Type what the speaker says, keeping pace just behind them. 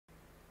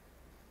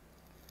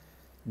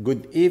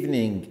Good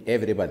evening,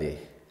 everybody.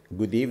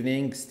 Good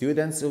evening,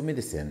 students of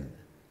medicine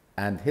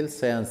and health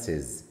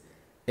sciences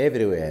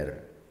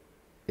everywhere,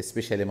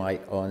 especially my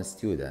own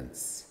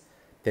students.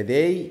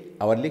 Today,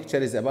 our lecture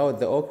is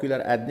about the ocular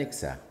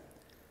adnexa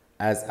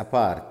as a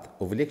part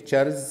of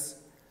lectures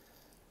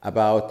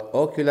about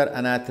ocular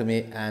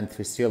anatomy and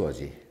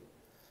physiology.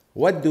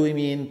 What do we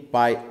mean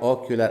by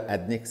ocular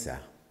adnexa?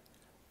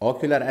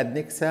 Ocular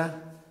adnexa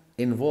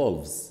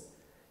involves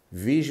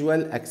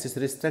visual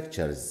accessory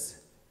structures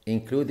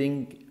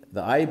including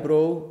the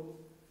eyebrow,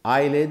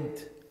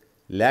 eyelid,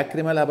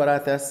 lacrimal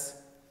apparatus,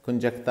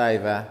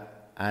 conjunctiva,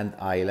 and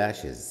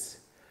eyelashes.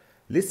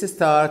 Let's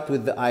start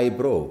with the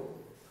eyebrow.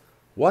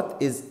 What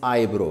is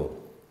eyebrow?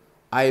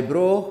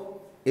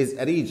 Eyebrow is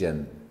a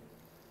region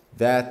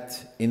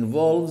that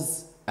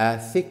involves a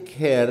thick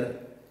hair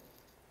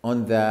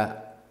on the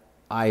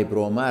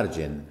eyebrow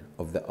margin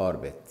of the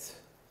orbit.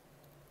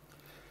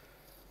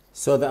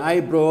 So the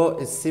eyebrow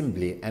is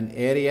simply an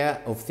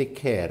area of thick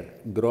hair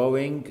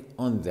growing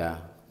on the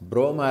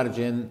brow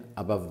margin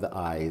above the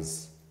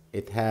eyes.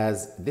 It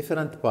has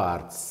different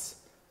parts: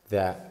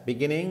 the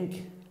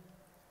beginning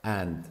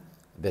and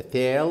the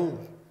tail,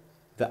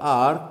 the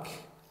arc,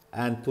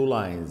 and two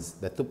lines,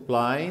 the top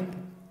line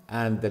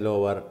and the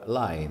lower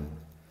line.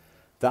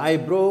 The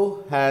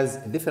eyebrow has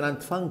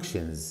different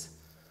functions,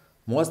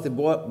 most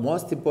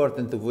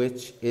important of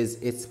which is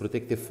its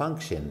protective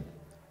function,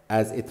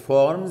 as it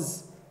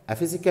forms a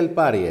physical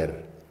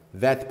barrier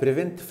that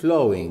prevents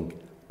flowing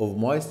of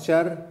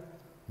moisture,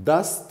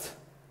 dust,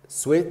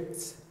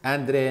 sweat,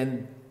 and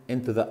rain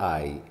into the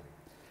eye.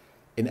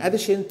 In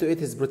addition to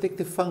its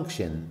protective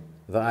function,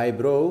 the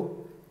eyebrow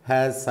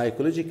has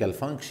psychological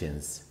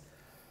functions.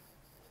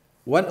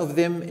 One of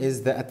them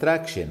is the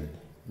attraction.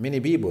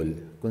 Many people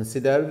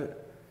consider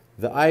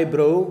the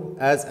eyebrow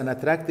as an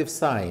attractive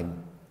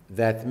sign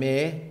that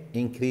may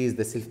increase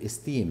the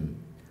self-esteem.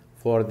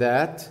 For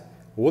that,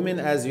 women,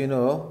 as you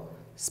know,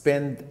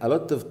 spend a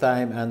lot of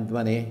time and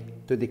money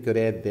to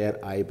decorate their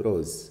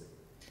eyebrows.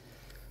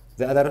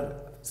 The other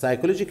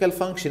psychological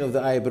function of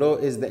the eyebrow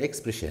is the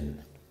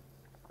expression,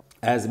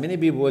 as many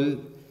people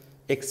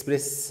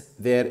express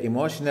their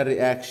emotional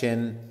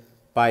reaction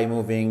by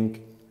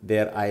moving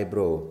their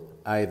eyebrow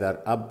either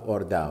up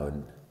or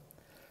down.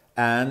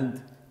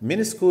 And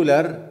many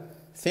scholars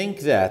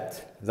think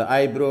that the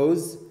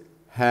eyebrows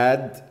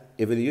had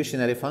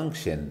evolutionary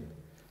function,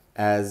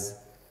 as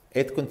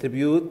it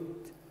contributes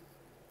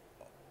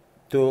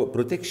to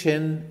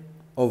protection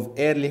of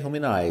early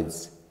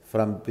hominids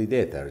from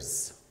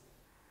predators.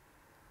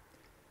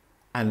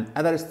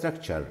 Another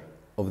structure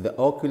of the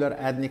ocular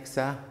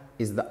adnexa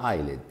is the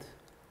eyelid.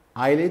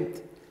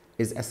 Eyelid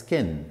is a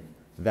skin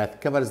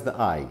that covers the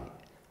eye,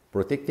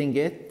 protecting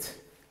it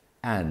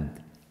and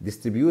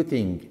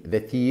distributing the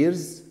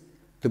tears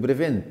to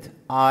prevent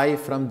eye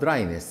from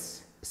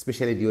dryness,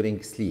 especially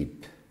during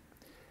sleep.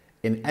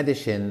 In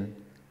addition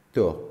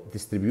to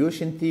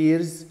distribution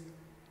tears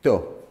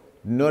to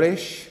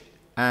nourish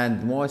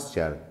and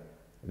moisture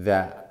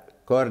the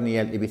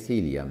corneal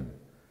epithelium.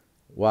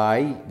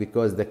 Why?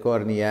 Because the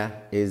cornea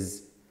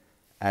is,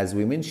 as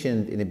we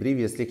mentioned in a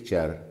previous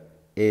lecture,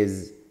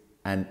 is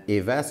an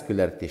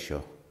avascular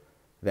tissue.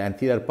 The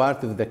anterior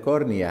part of the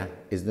cornea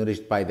is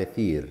nourished by the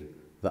tear.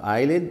 The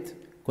eyelid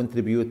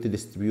contributes to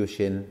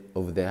distribution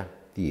of the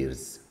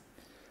tears.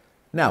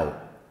 Now,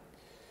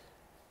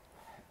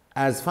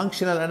 as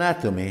functional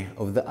anatomy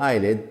of the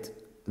eyelid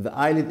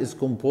is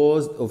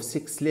composed of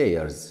 6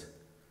 layers.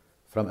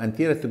 From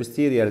anterior to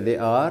posterior, they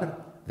are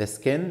the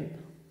skin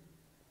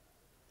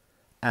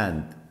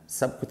and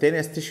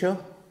subcutaneous tissue,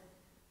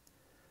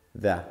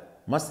 the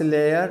muscle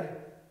layer,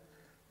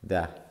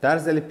 the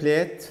tarsal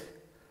plate,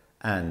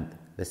 and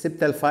the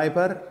septal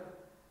fiber,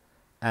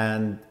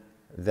 and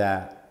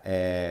the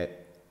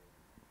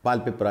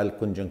palpebral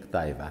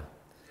conjunctiva,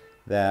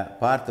 the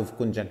part of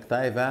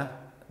conjunctiva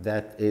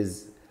that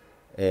is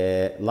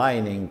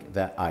lining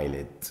the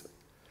eyelid.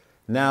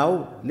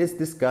 Now, let's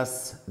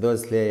discuss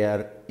those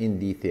layers in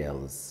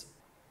details.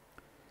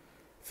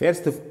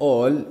 First of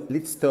all,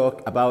 let's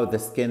talk about the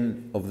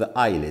skin of the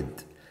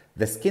eyelid.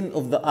 The skin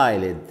of the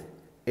eyelid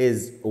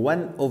is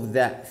one of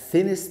the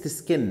thinnest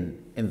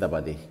skin in the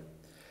body.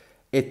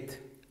 It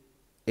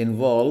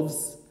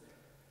involves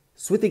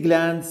sweaty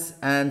glands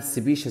and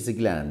sebaceous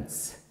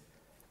glands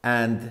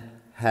and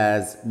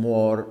has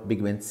more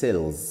pigment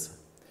cells.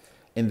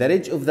 In the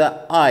ridge of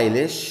the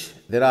eyelash,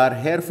 there are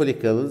hair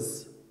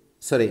follicles.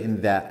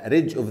 In the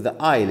ridge of the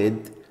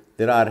eyelid,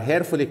 there are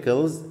hair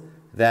follicles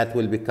that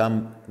will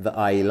become the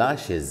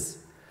eyelashes.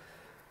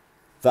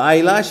 The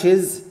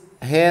eyelashes,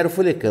 hair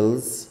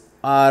follicles,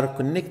 are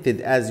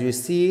connected, as you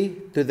see,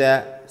 to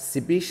the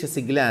sebaceous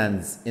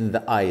glands in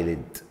the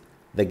eyelid,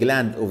 the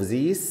gland of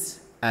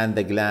Zeiss and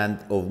the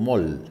gland of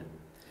Moll.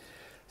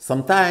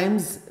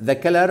 Sometimes the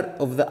color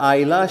of the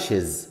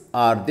eyelashes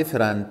are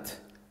different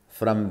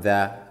from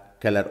the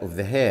color of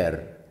the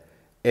hair.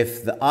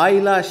 If the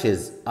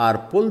eyelashes are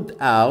pulled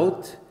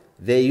out,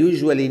 they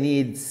usually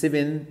need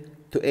 7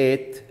 to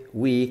 8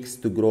 weeks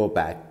to grow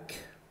back.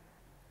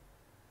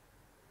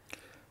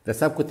 The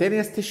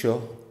subcutaneous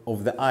tissue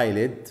of the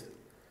eyelid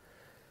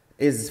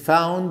is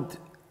found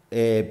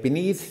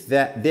beneath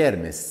the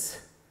dermis.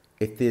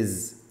 It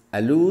is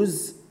a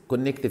loose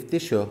connective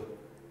tissue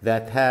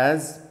that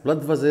has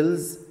blood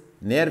vessels,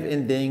 nerve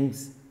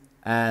endings,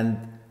 and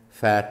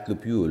fat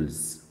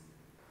lobules.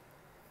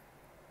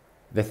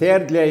 The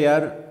third layer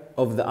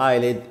of the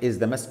eyelid is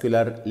the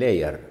muscular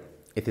layer.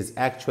 It is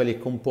actually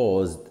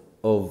composed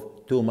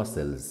of two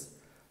muscles,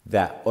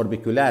 the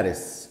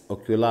orbicularis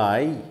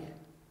oculi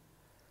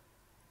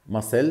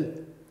muscle.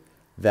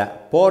 The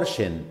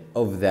portion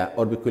of the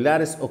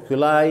orbicularis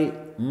oculi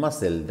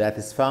muscle that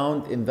is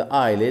found in the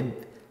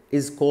eyelid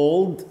is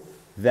called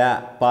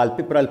the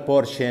palpebral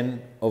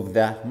portion of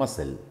the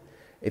muscle.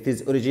 It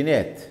is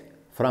originate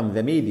from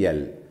the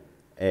medial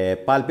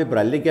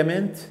palpebral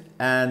ligament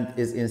and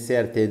is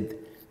inserted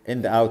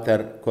in the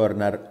outer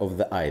corner of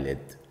the eyelid.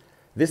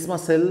 This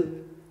muscle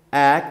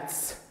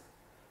acts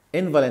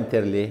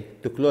involuntarily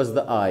to close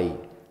the eye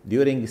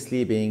during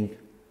sleeping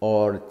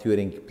or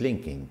during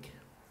blinking.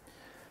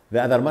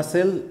 The other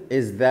muscle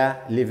is the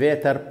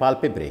levator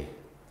palpebrae.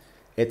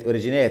 It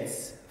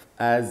originates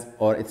as,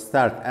 or it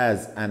starts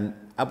as an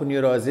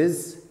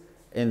aponeurosis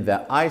in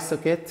the eye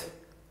socket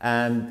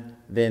and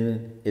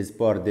then is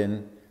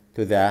burdened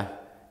to the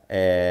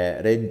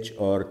ridge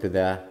or to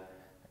the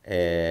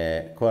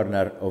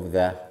corner of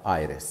the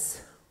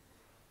iris.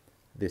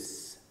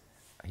 This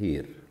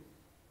here.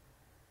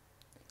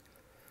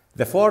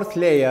 The fourth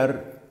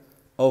layer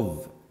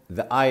of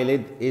the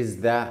eyelid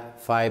is the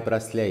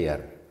fibrous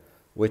layer,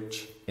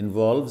 which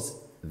involves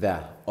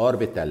the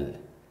orbital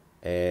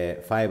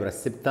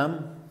fibrous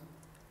septum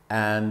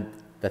and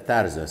the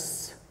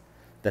tarsus.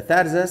 The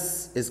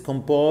tarsus is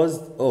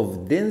composed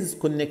of dense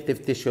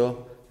connective tissue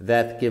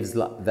that gives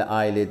the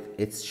eyelid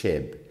its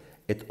shape.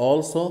 It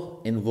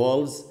also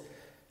involves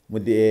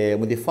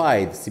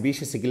modified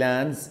sebaceous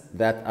glands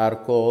that are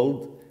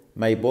called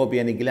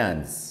meibomian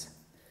glands.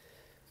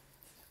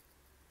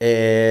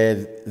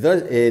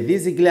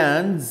 These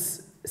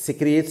glands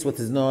secretes what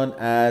is known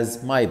as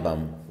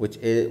meibum,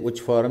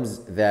 which forms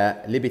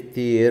the lipid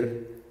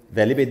tier,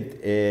 the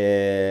lipid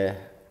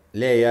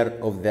layer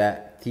of the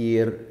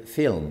tear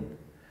film.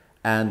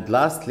 And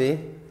lastly,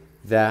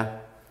 the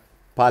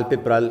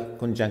palpebral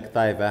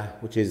conjunctiva,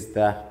 which is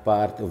the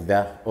part of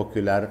the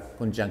ocular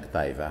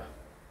conjunctiva.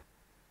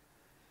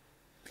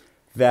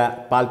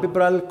 The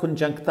palpebral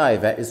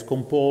conjunctiva is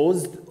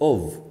composed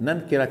of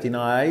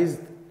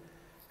non-keratinized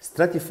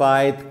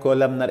stratified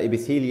columnar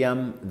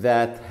epithelium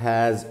that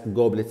has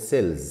goblet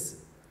cells.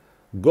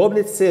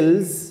 Goblet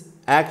cells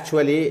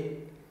actually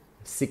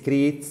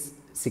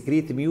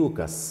secrete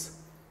mucus,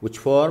 which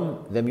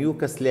form the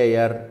mucus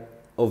layer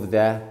of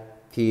the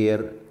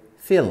tear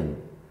film.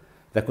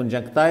 The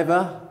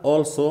conjunctiva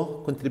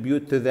also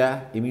contribute to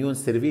the immune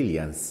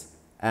surveillance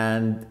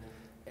and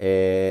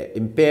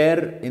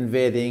impair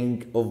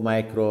invading of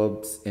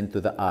microbes into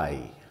the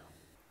eye.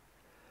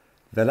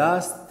 The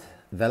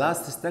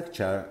last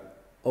structure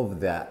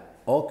of the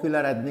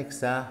ocular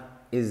adnexa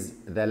is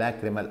the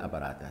lacrimal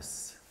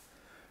apparatus.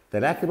 The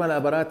lacrimal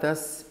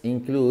apparatus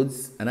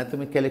includes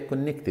anatomically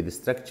connected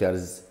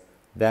structures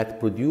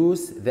that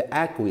produce the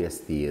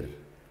aqueous tear.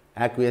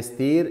 Aqueous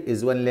tear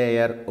is one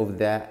layer of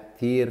the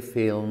tear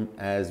film,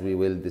 as we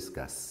will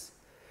discuss.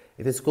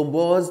 It is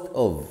composed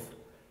of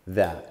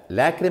the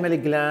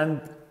lacrimal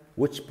gland,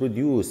 which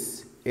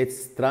produce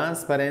its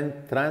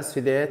transparent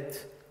transudate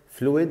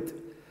fluid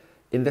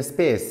in the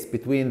space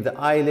between the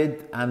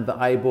eyelid and the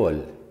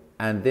eyeball,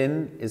 and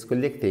then is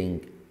collecting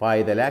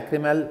by the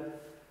lacrimal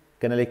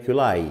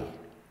canaliculi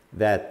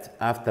that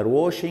after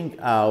washing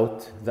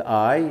out the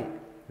eye,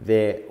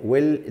 they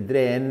will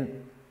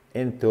drain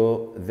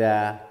into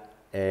the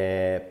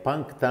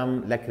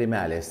punctum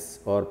lacrimalis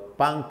or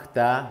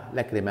puncta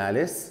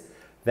lacrimalis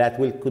that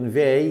will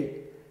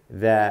convey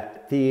the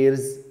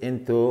tears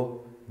into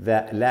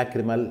the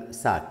lacrimal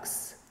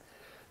sacs.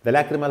 The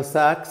lacrimal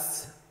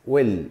sacs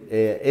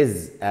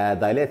is a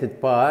dilated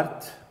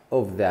part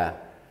of the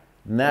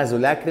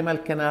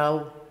nasolacrimal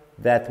canal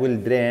that will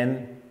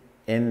drain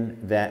in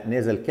the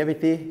nasal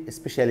cavity,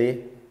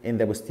 especially in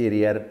the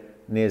posterior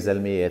nasal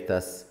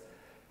meatus.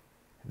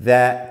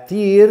 The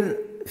tear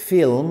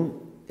film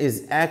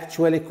is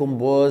actually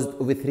composed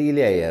of three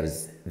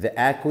layers: the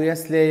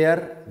aqueous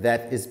layer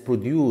that is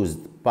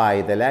produced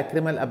by the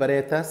lacrimal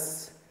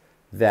apparatus,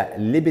 the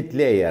lipid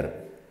layer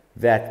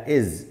that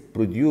is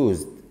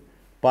produced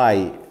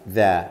by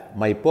the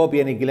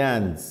meibomian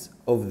glands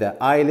of the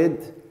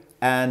eyelid,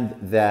 and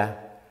the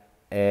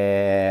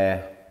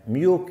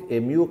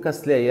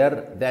mucus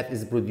layer that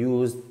is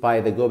produced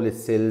by the goblet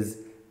cells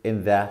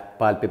in the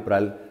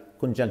palpebral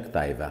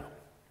conjunctiva.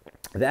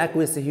 The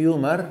aqueous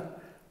humor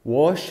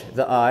wash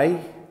the eye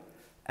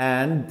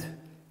and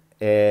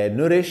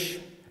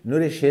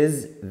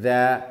nourishes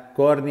the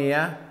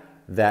cornea,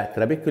 the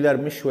trabecular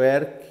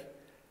meshwork,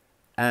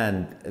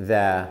 and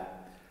the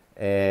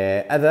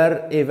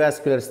other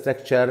avascular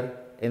structure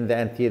in the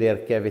anterior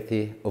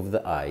cavity of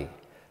the eye.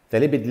 The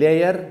lipid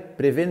layer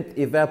prevents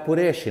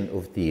evaporation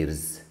of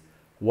tears.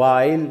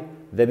 while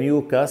the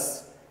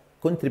mucus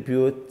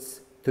contributes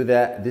to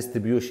the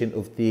distribution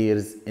of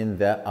tears in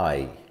the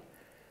eye.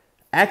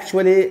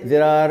 Actually,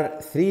 there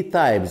are three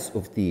types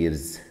of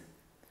tears.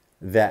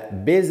 The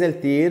basal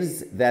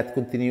tears that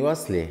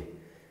continuously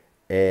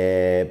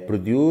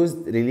produced,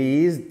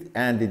 released,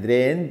 and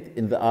drained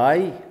in the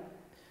eye.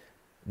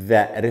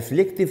 The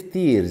reflective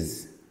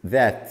tears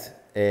that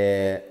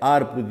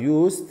are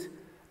produced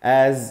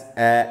as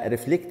a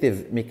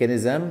reflective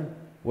mechanism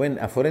when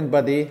a foreign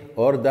body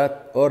or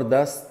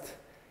dust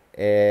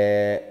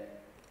is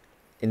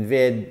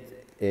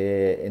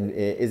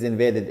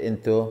invaded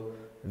into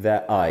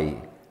the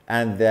eye.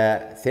 And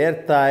the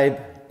third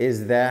type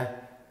is the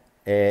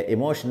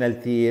emotional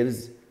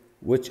tears,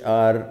 which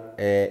are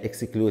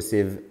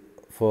exclusive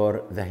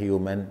for the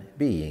human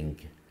being.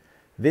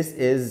 This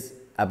is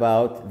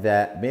about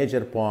the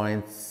major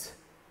points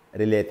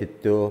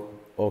related to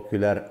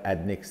ocular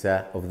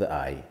adnexa of the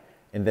eye.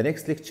 In the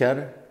next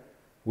lecture,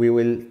 we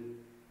will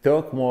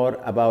talk more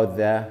about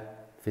the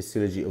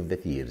physiology of the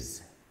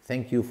tears.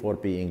 Thank you for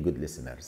being good listeners.